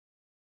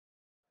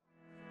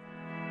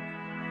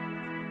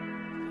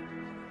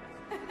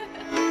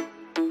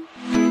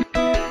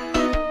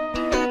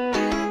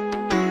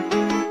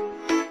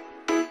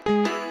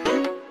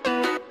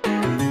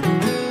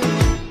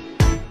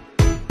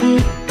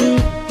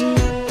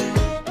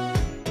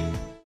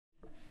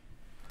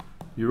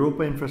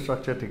Europa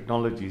Infrastructure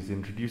Technologies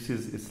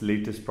introduces its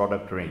latest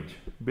product range,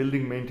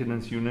 building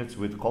maintenance units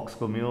with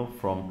Cox-Comil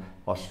from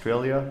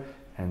Australia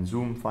and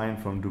Zoom Fine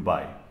from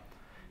Dubai.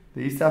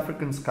 The East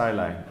African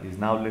skyline is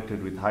now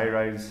littered with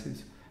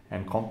high-rises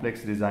and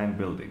complex design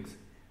buildings.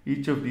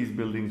 Each of these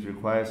buildings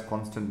requires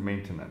constant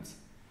maintenance.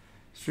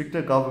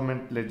 Stricter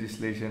government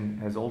legislation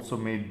has also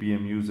made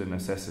BMUs a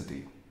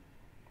necessity.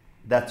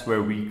 That's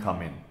where we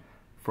come in.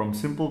 From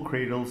simple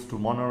cradles to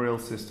monorail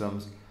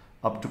systems,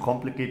 up to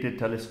complicated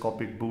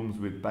telescopic booms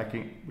with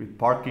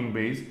parking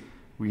bays,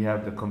 we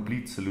have the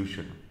complete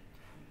solution.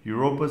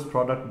 Europa's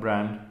product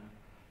brand,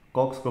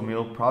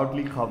 Cox-Comil,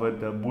 proudly covered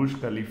the Burj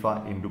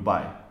Khalifa in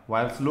Dubai,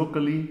 whilst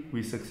locally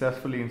we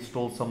successfully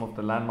installed some of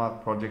the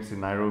landmark projects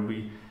in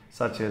Nairobi,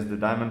 such as the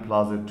Diamond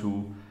Plaza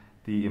 2,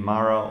 the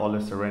Imara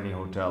Ole Sereni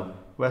Hotel,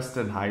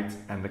 Western Heights,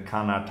 and the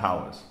Kana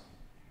Towers.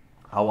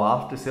 Our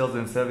after-sales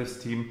and service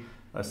team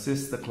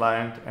assists the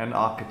client and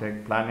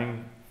architect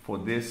planning for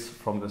this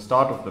from the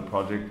start of the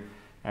project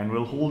and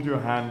will hold your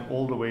hand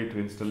all the way to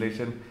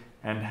installation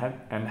and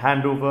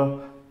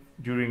handover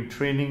during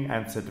training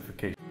and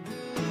certification.